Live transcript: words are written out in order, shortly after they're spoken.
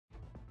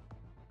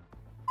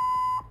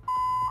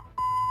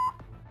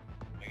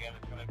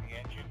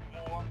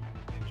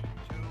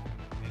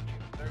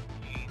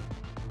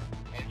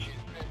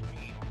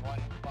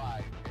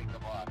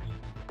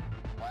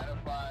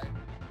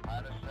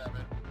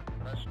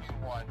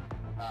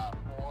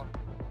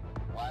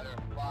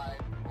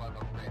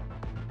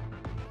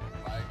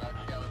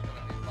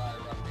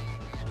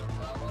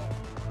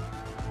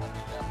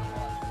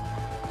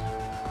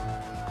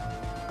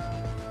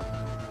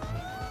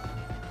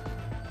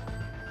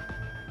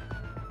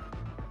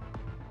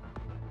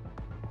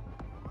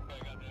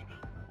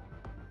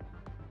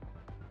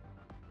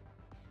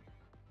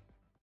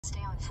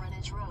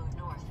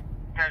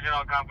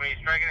National Company,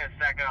 striking a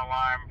second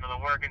alarm for the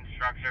working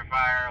structure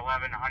fire,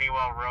 11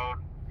 Hunnewell Road.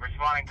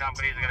 Responding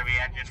company is going to be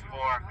engine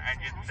 4,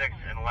 engine 6,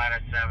 and ladder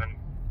 7.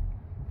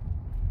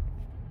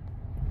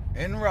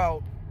 En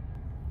route,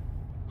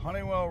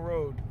 Hunnewell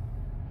Road.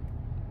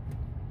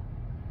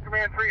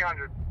 Command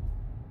 300.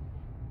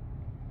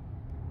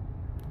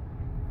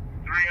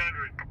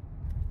 300.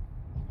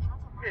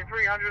 Okay,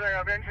 300, I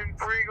have engine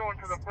 3 going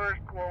to the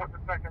first floor with the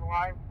second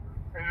line.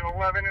 Engine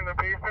 11 in the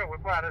basement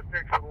with ladder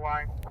 6 for the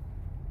line.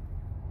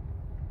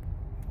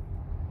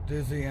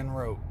 Dizzy en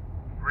route.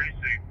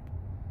 Receive.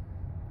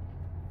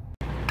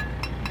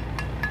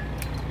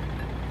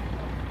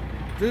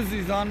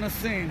 Dizzy's on the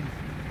scene.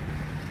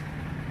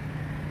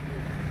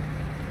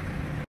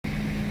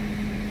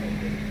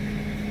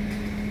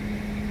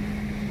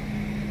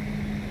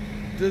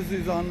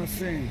 Dizzy's on the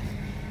scene.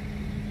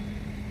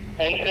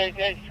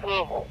 Hey,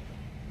 screw.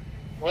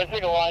 We're going to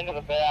take a line to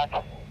the back.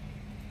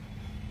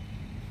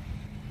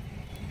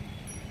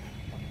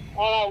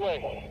 On our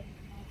way.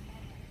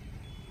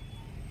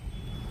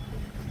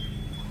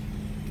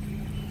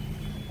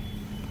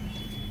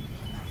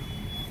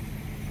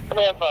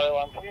 Command fire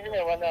alarm. Can you give me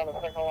a rundown of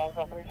the second alarm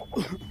company? You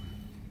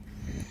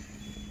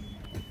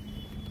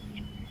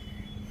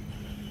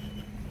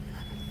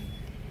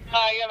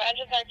have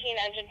engine 13,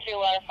 engine 2,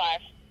 ladder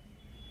 5.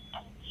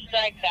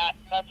 Strike that.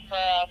 That's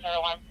for third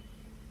alarm.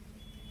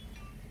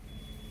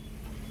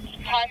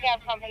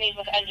 Contact companies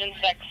with engine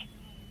 6.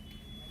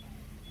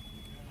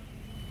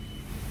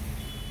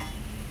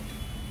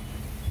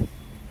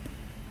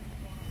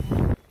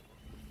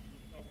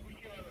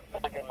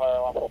 Second fire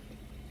alarm.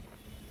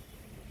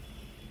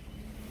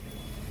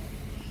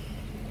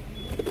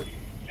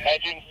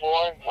 Engine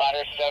 4,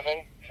 ladder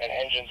 7, and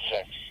engine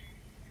 6.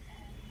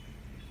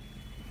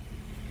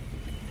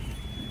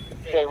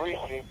 Okay,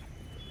 receive.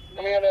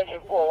 Command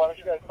engine 4, why don't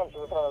you guys come to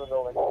the front of the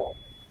building?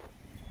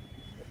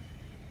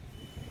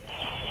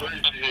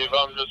 Receive,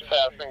 I'm just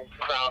passing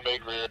Crown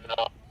Bakery right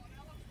now.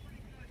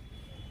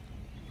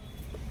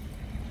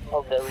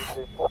 Okay,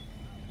 receive.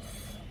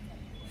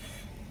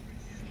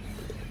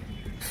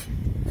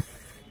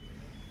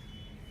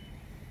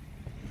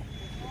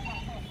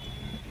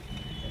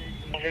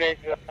 Engine 8,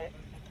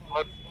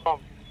 let's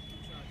pump.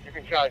 You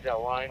can charge that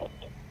line.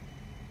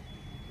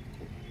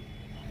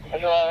 I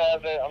know I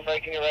have it. I'm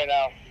breaking it right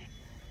now.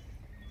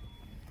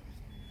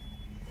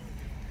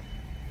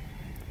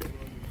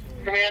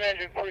 Command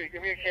engine 3,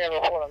 give me a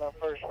camera report on that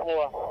first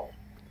floor.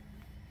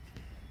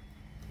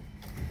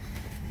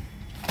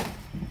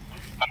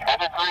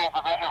 Engine 3,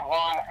 Division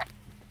 1.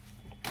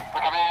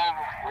 Command,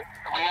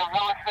 we have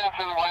no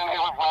extension when it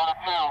was ladder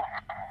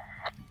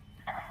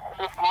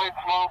 2. Just light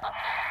smoke.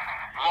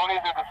 Zone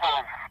at the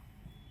time.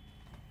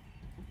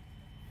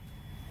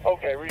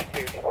 Okay,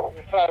 receive. We'll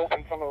try to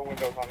open some of the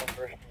windows on the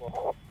first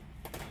floor.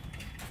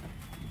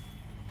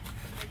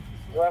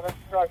 11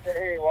 structure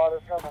 8,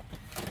 water's coming.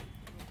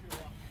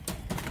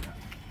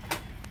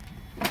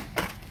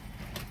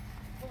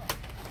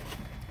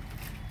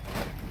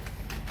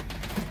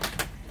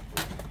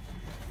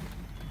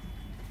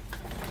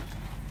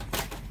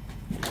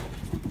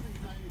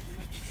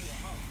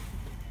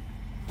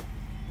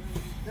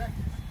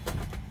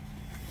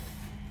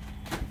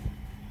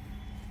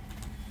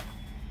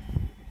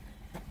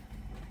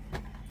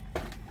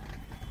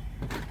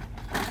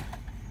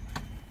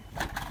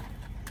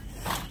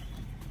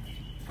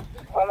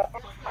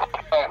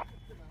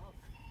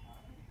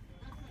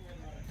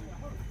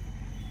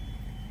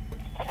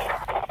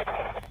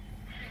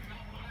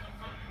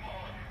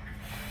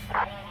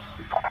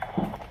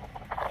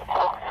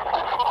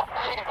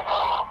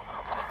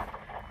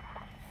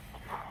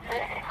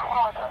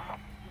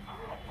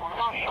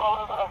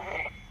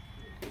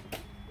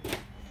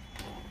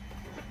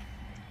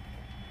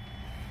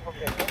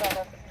 Okay, we're not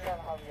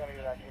understanding how we gotta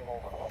get that game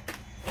over.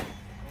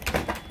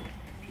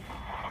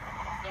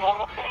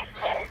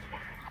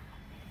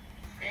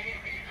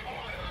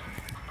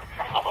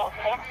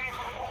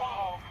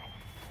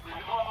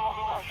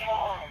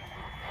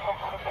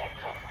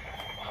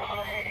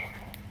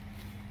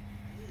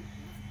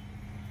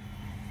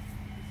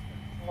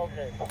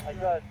 Okay, I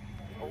got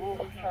a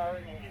little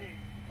carrying a sheet.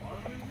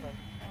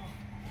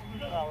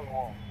 Solid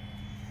wall.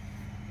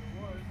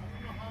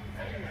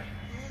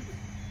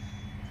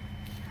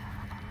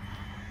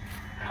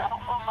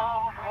 Couple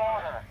miles of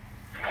water,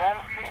 10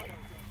 feet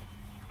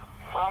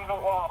from the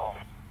wall.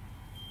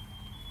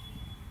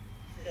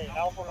 Okay,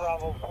 Alpha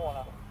Bravo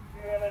corner.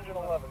 And engine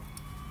 11.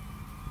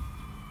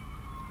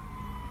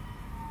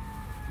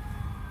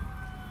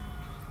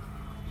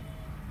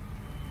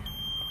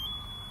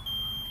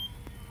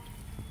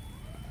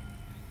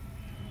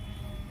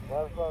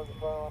 Left side of the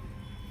fire.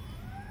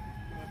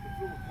 You have to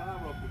fill a car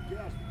up with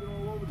gas. We've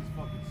been all over this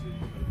fucking city.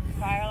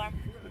 Fire alarm.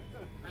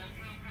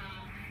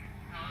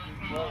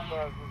 Left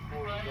side of the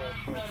 40 gas.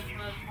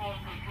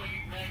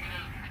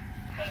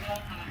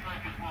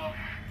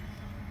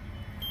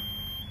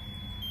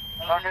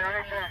 Okay,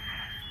 ready, sir.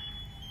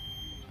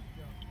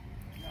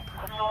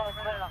 Let's go on the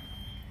clear.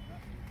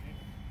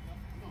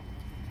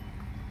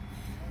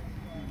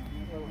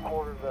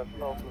 7/4 that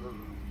South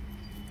Division.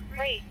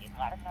 Great, you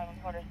got a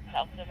 7/4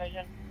 South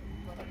Division.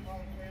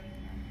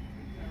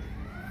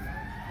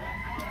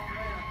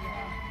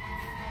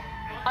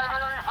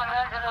 Primary for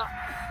negative.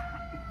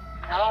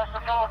 You lost the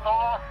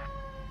telephone.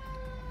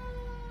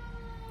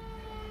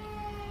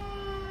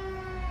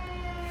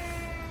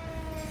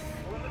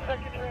 What's the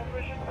second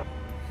transmission?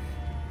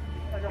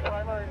 Like a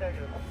primary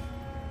negative.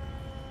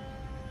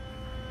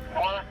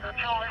 Want us to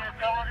control the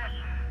utilities?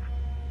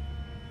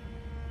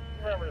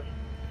 Remember.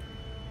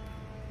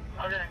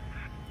 Okay.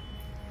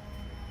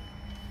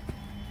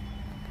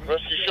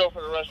 Rescue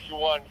chauffeur to rescue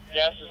 1.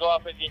 Gas is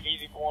off at the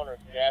easy corner.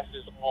 Gas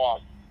is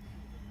off.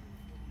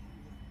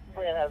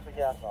 Fran has the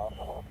gas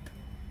off.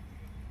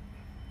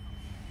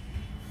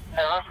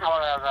 Hey, rescue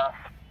 1 has that.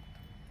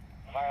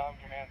 Fire on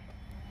command.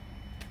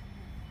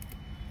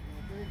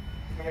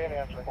 Command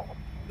answering.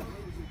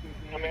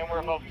 Command, we're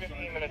about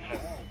 15 minutes in.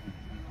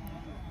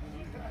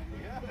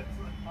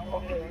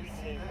 Okay, we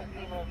see.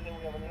 15 minutes in,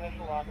 we have an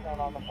initial lockdown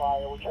on the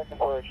fire. We're checking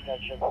for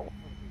extension.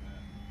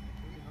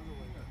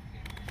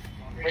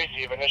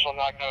 Receive, initial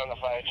knockdown on the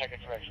fire, check it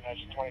for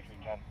extension,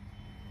 2310.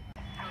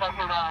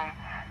 Second line,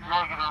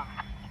 negative.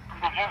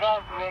 Did you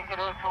guys make it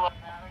into a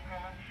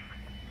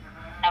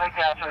attic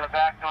hatch in the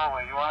back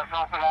doorway? You want us to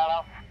open that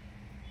up?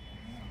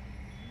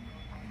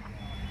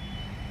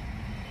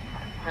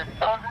 It's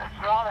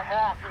not a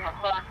hatch in the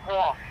third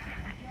floor.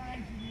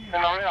 In the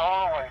rear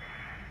hallway.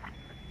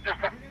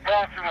 Just a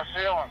hatch in the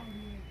ceiling.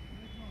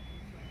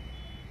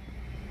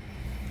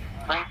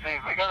 Lacey,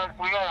 we got a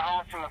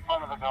hatch in the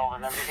front of the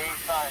building, and the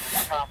inside at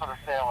the top of the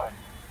stairway.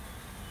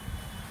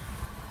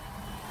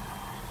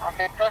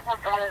 Okay, check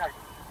what's going on.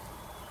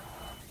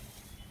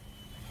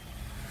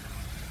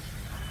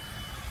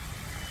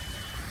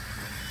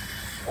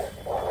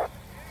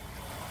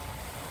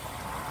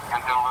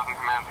 Engine 11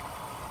 commanding.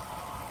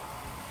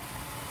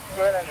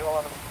 Go ahead, Engine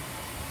 11.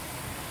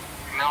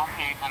 No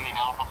heat in the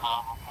Alpha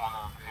Bravo corner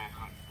of the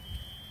basement.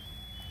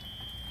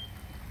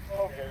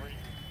 Okay,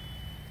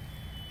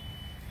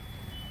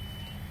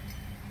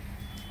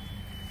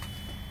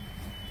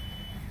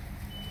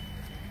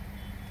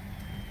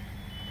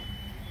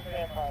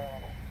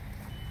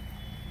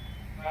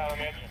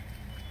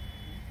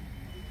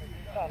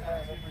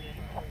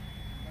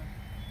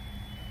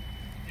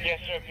 Yes,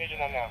 sir,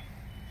 pigeon on now.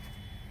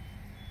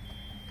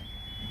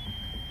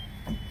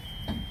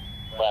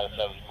 Ladder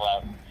 7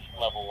 flat,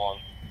 level 1.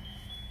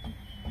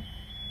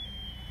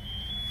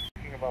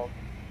 Thinking about,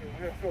 is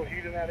there still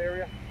heat in that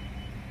area?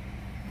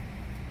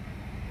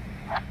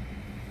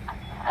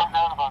 Come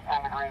down about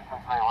 10 degrees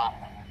since they left.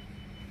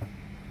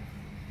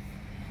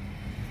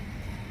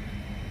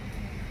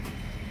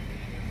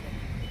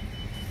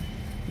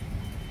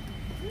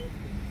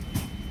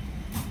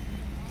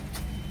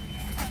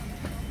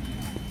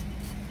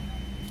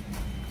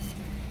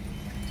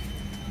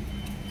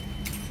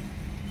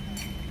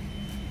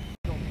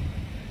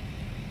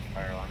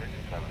 Fire on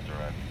 7's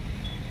arrived.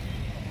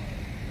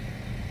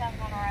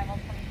 7 on arrival,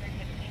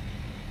 2315.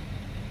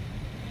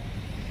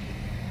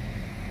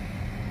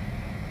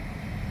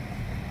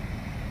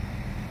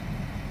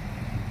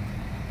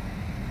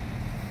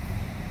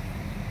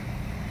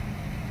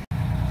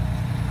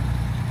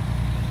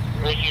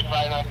 Receive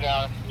fire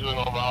knockdown, doing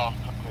overhaul,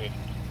 complete.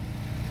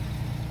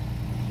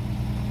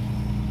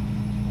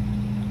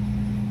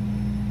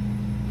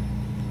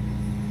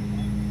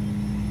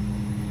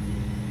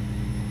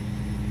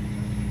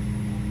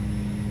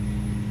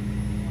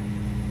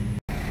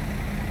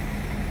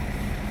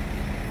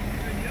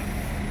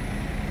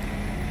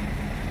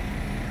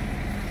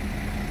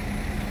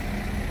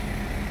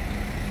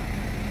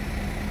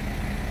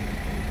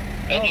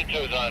 Engine 2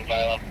 is on,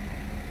 Philo.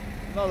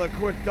 Another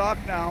quick dock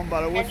down,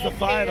 but it was the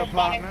fire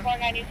department.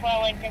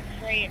 494 Lincoln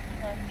Street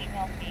for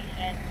female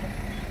patient.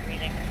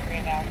 Breathing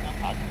 3,000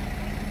 positive.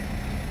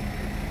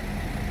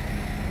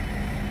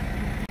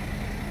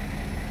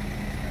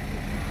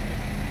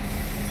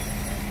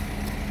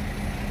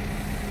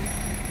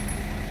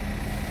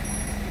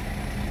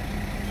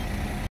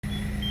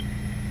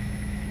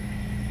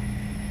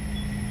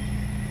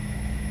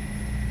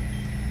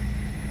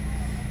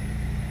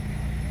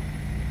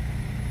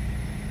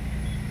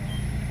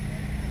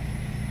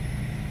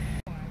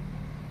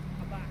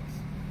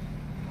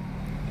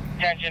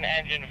 Attention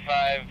engine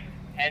 5,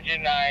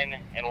 engine 9,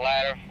 and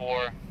ladder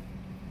 4,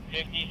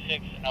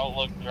 56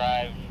 Outlook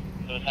Drive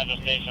to the central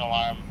station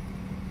alarm.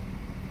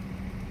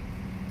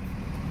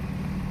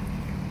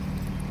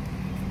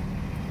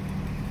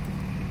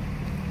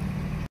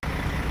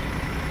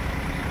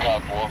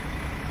 Cloud 4.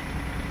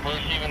 We're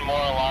receiving more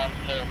alarms,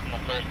 sir, from the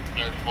first and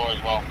third floor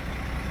as well.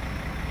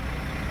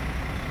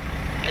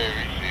 Okay,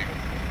 receive.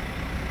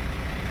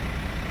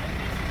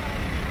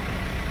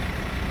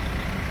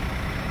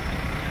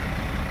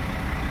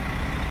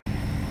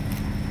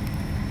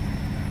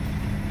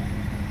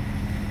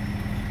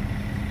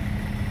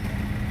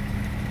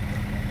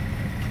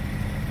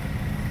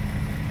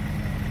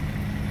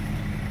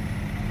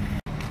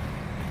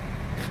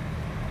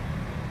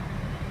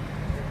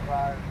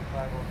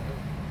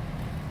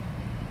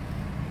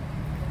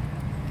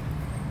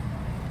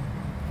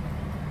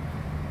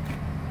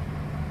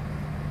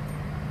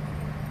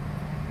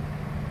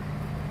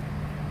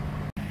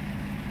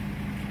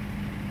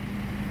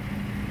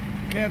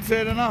 Can't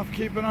say it enough,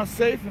 keeping us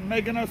safe and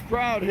making us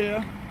proud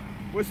here.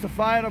 Worcester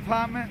Fire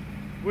Department,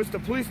 Worcester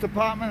Police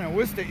Department, and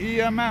Worcester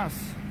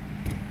EMS.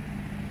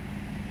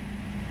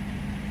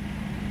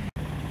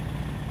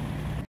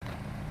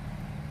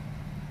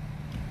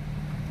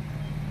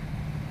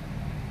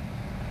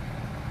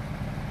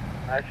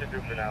 I should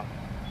do for now.